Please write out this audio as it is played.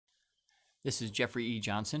This is Jeffrey E.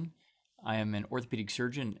 Johnson. I am an orthopedic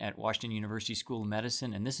surgeon at Washington University School of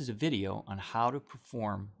Medicine, and this is a video on how to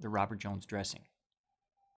perform the Robert Jones dressing.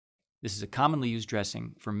 This is a commonly used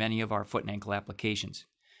dressing for many of our foot and ankle applications.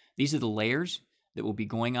 These are the layers that will be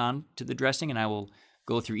going on to the dressing, and I will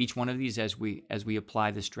go through each one of these as we apply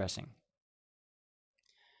this dressing.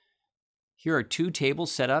 Here are two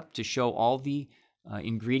tables set up to show all the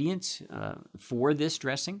ingredients for this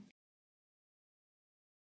dressing.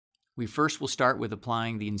 We first will start with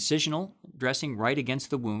applying the incisional dressing right against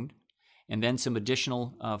the wound, and then some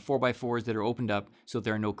additional 4x4s that are opened up so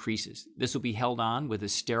there are no creases. This will be held on with a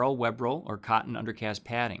sterile web roll or cotton undercast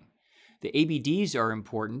padding. The ABDs are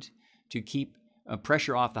important to keep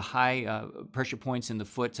pressure off the high pressure points in the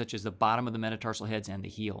foot, such as the bottom of the metatarsal heads and the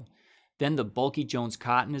heel. Then the bulky Jones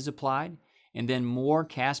cotton is applied, and then more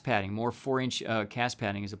cast padding, more 4-inch cast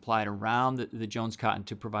padding is applied around the Jones cotton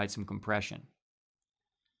to provide some compression.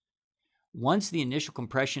 Once the initial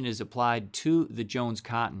compression is applied to the Jones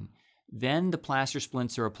cotton, then the plaster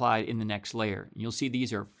splints are applied in the next layer. You'll see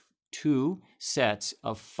these are two sets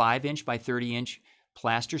of 5-inch by 30-inch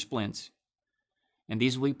plaster splints, and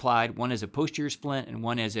these will be applied, one as a posterior splint and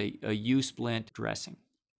one as a U-splint dressing.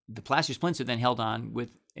 The plaster splints are then held on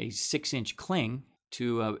with a 6-inch cling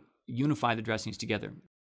to unify the dressings together.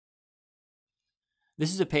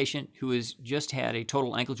 This is a patient who has just had a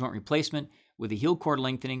total ankle joint replacement with a heel cord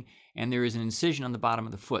lengthening, and there is an incision on the bottom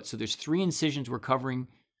of the foot. So there's 3 incisions we're covering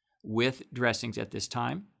with dressings at this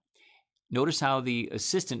time. Notice how the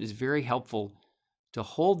assistant is very helpful to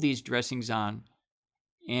hold these dressings on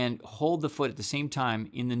and hold the foot at the same time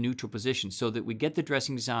in the neutral position so that we get the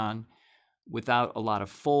dressings on without a lot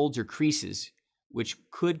of folds or creases, which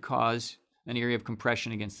could cause an area of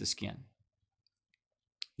compression against the skin.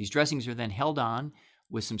 These dressings are then held on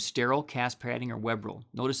with some sterile cast padding or web roll.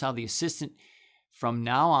 Notice how the assistant from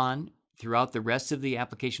now on throughout the rest of the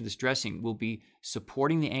application of this dressing will be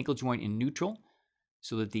supporting the ankle joint in neutral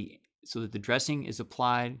so that the dressing is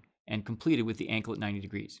applied and completed with the ankle at 90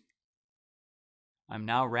 degrees. I'm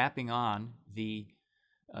now wrapping on the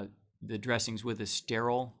dressings with a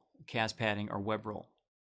sterile cast padding or web roll.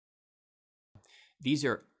 These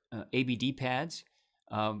are ABD pads,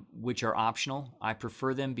 which are optional. I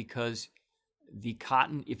prefer them because the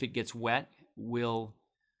cotton, if it gets wet, will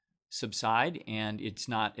subside, and it's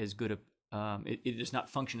not as good it does not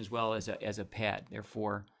function as well as a pad.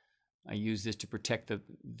 Therefore, I use this to protect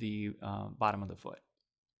the bottom of the foot.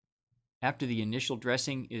 After the initial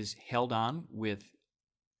dressing is held on with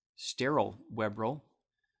sterile web roll,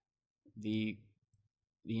 the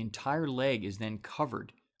entire leg is then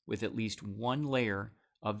covered with at least one layer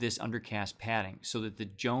of this undercast padding so that the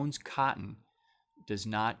Jones cotton does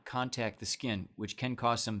not contact the skin, which can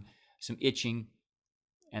cause some itching,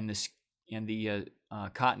 and the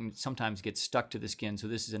cotton sometimes gets stuck to the skin. So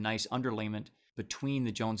this is a nice underlayment between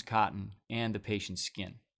the Jones cotton and the patient's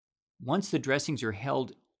skin. Once the dressings are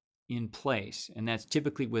held in place, and that's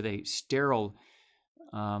typically with a sterile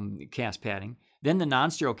cast padding, then the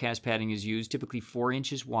non-sterile cast padding is used, typically 4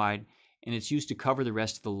 inches wide, and it's used to cover the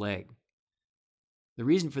rest of the leg. The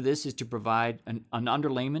reason for this is to provide an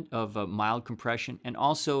underlayment of mild compression and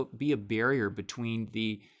also be a barrier between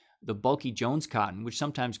the bulky Jones cotton, which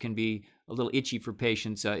sometimes can be a little itchy for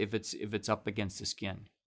patients if it's up against the skin.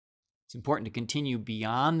 It's important to continue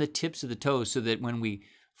beyond the tips of the toes so that when we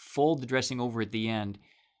fold the dressing over at the end,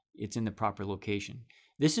 it's in the proper location.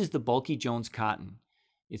 This is the bulky Jones cotton.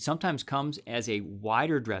 It sometimes comes as a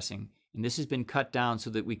wider dressing, and this has been cut down so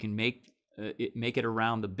that we can make it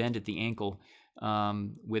around the bend at the ankle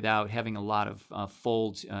without having a lot of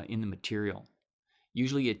folds in the material.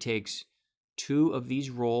 Usually it takes 2 of these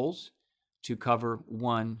rolls to cover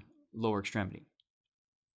one lower extremity.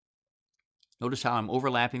 Notice how I'm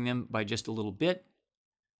overlapping them by just a little bit,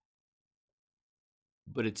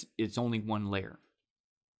 but it's only one layer.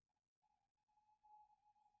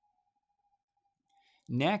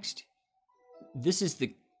 Next, this is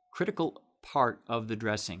the critical part of the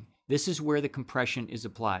dressing. This is where the compression is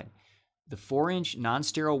applied. The 4-inch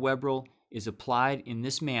non-sterile web roll is applied in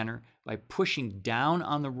this manner by pushing down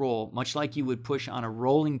on the roll, much like you would push on a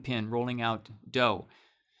rolling pin rolling out dough.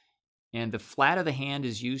 And the flat of the hand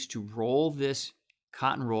is used to roll this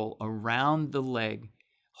cotton roll around the leg,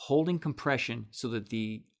 holding compression so that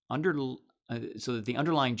the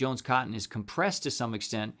underlying Jones cotton is compressed to some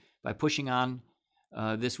extent by pushing on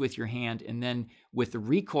this with your hand, and then with the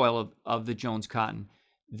recoil of the Jones cotton,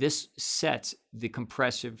 this sets the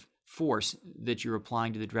compressive force that you're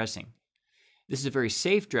applying to the dressing. This is a very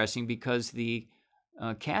safe dressing because the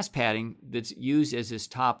cast padding that's used as this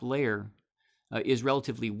top layer is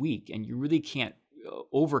relatively weak, and you really can't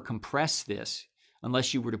over compress this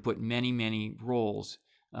unless you were to put many, many rolls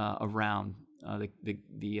around the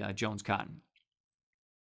Jones cotton.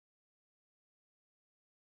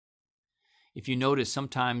 If you notice,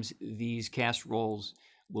 sometimes these cast rolls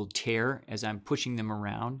will tear as I'm pushing them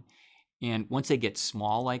around. And once they get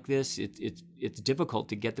small like this, it's difficult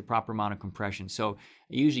to get the proper amount of compression. So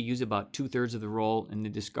I usually use about 2/3 of the roll and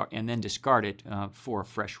then discard it for a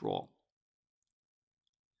fresh roll.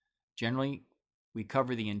 Generally, we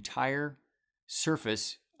cover the entire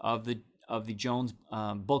surface of the Jones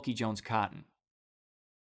bulky Jones cotton.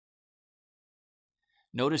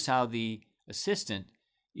 Notice how the assistant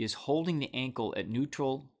is holding the ankle at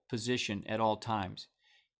neutral position at all times.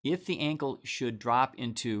 If the ankle should drop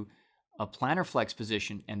into a plantar flex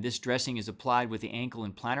position and this dressing is applied with the ankle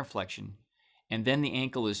in plantar flexion, and then the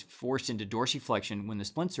ankle is forced into dorsiflexion when the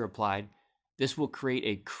splints are applied, this will create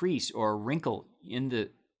a crease or a wrinkle in the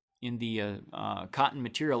cotton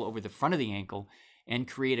material over the front of the ankle and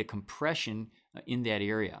create a compression in that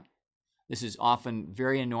area. This is often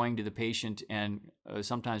very annoying to the patient and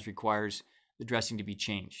sometimes requires the dressing to be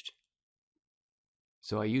changed.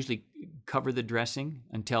 So I usually cover the dressing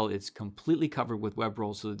until it's completely covered with web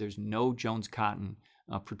rolls so that there's no Jones cotton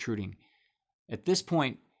protruding. At this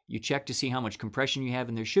point, you check to see how much compression you have,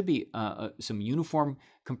 and there should be some uniform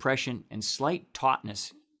compression and slight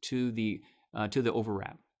tautness to the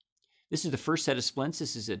overwrap. This is the first set of splints.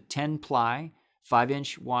 This is a 10-ply,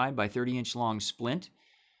 5-inch wide by 30-inch long splint.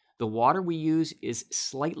 The water we use is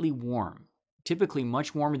slightly warm, typically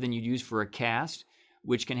much warmer than you'd use for a cast,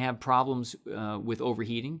 which can have problems with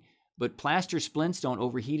overheating. But plaster splints don't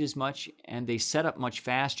overheat as much, and they set up much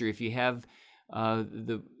faster if you have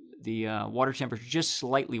the water temperature just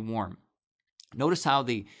slightly warm. Notice how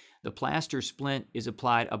the plaster splint is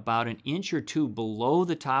applied about 1 inch or 2 below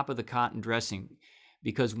the top of the cotton dressing,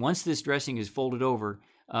 because once this dressing is folded over,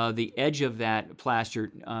 the edge of that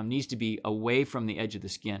plaster needs to be away from the edge of the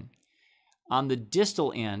skin. On the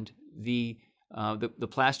distal end, the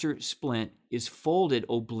plaster splint is folded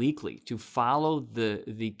obliquely to follow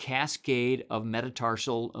the cascade of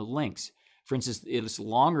metatarsal links. For instance, it is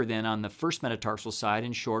longer than on the first metatarsal side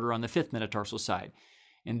and shorter on the fifth metatarsal side.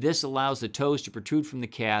 And this allows the toes to protrude from the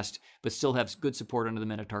cast but still have good support under the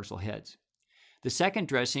metatarsal heads. The second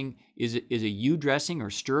dressing is a U dressing or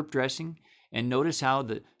stirrup dressing, and notice how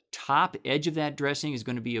the top edge of that dressing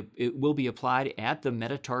will be applied at the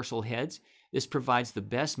metatarsal heads. This provides the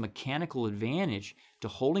best mechanical advantage to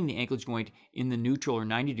holding the ankle joint in the neutral or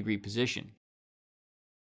 90-degree position.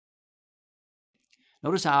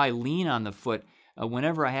 Notice how I lean on the foot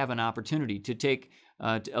whenever I have an opportunity to take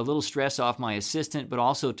a little stress off my assistant, but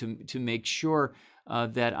also to make sure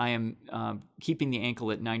that I am keeping the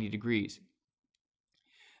ankle at 90 degrees.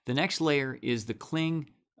 The next layer is the cling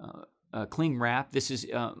wrap. This is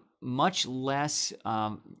much less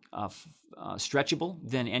stretchable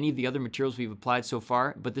than any of the other materials we've applied so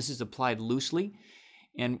far, but this is applied loosely,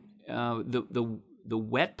 and the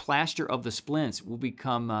wet plaster of the splints will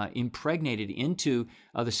become impregnated into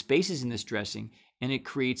the spaces in this dressing, and it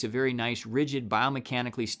creates a very nice, rigid,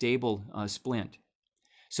 biomechanically stable splint.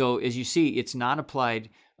 So as you see, it's not applied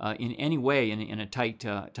in any way in a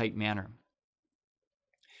tight manner.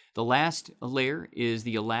 The last layer is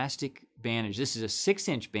the elastic bandage. This is a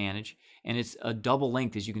 6-inch bandage, and it's a double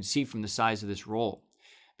length, as you can see from the size of this roll.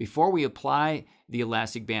 Before we apply the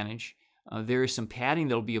elastic bandage, there is some padding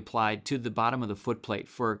that will be applied to the bottom of the foot plate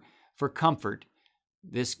for comfort.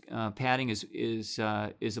 This padding is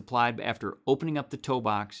applied after opening up the toe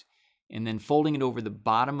box and then folding it over the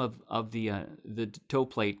bottom of the toe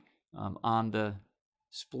plate on the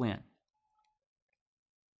splint.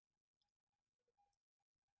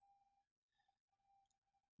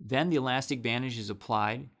 Then the elastic bandage is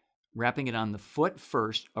applied, wrapping it on the foot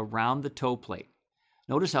first around the toe plate.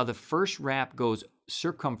 Notice how the first wrap goes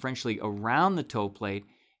circumferentially around the toe plate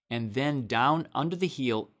and then down under the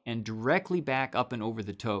heel and directly back up and over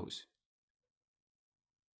the toes.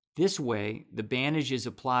 This way, the bandage is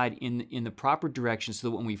applied in the proper direction so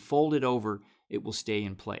that when we fold it over, it will stay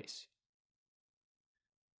in place.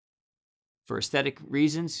 For aesthetic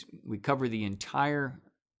reasons, we cover the entire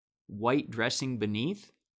white dressing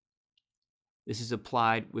beneath. This is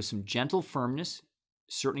applied with some gentle firmness,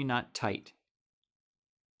 certainly not tight.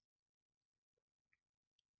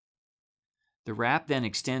 The wrap then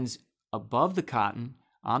extends above the cotton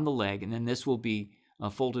on the leg, and then this will be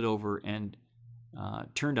folded over and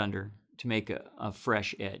turned under to make a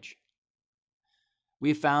fresh edge. We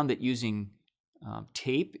have found that using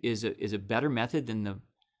tape is a better method than the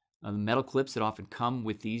metal clips that often come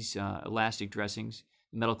with these elastic dressings.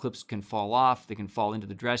 metal clips can fall off, they can fall into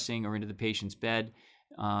the dressing or into the patient's bed,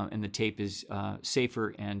 and the tape is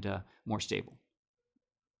safer and more stable.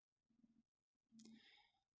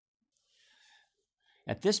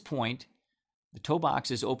 At this point, the toe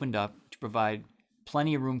box is opened up to provide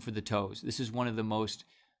plenty of room for the toes. This is one of the most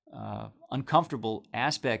uncomfortable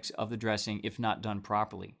aspects of the dressing if not done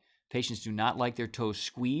properly. Patients do not like their toes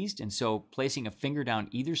squeezed, and so placing a finger down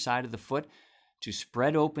either side of the foot to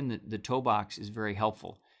spread open the toe box is very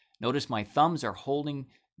helpful. Notice my thumbs are holding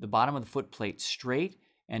the bottom of the foot plate straight,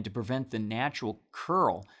 and to prevent the natural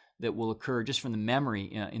curl that will occur just from the memory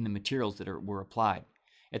in the materials that were applied.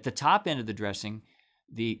 At the top end of the dressing,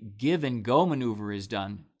 the give and go maneuver is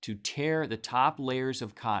done to tear the top layers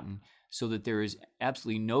of cotton so that there is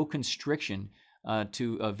absolutely no constriction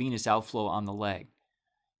to a venous outflow on the leg.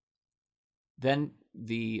 Then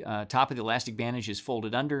the top of the elastic bandage is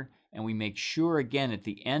folded under, and we make sure again at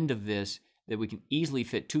the end of this that we can easily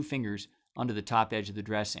fit 2 fingers under the top edge of the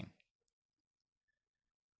dressing.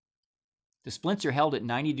 The splints are held at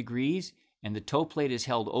 90 degrees, and the toe plate is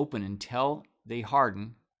held open until they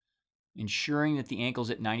harden, ensuring that the ankle is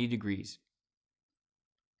at 90 degrees.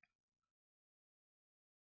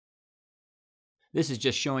 This is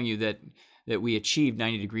just showing you that we achieved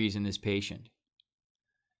 90 degrees in this patient.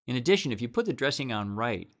 In addition, if you put the dressing on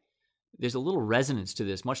right, there's a little resonance to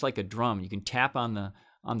this, much like a drum. You can tap on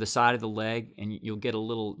the side of the leg, and you'll get a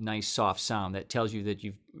little nice soft sound that tells you that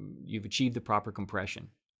you've achieved the proper compression.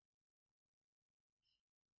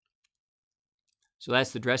 So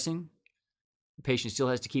that's the dressing. The patient still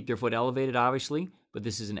has to keep their foot elevated, obviously, but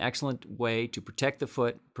this is an excellent way to protect the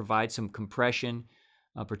foot, provide some compression,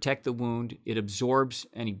 protect the wound. It absorbs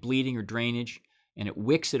any bleeding or drainage, and it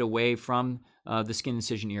wicks it away from the skin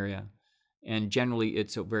incision area. And generally,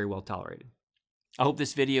 it's very well tolerated. I hope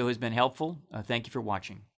this video has been helpful. Thank you for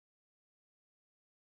watching.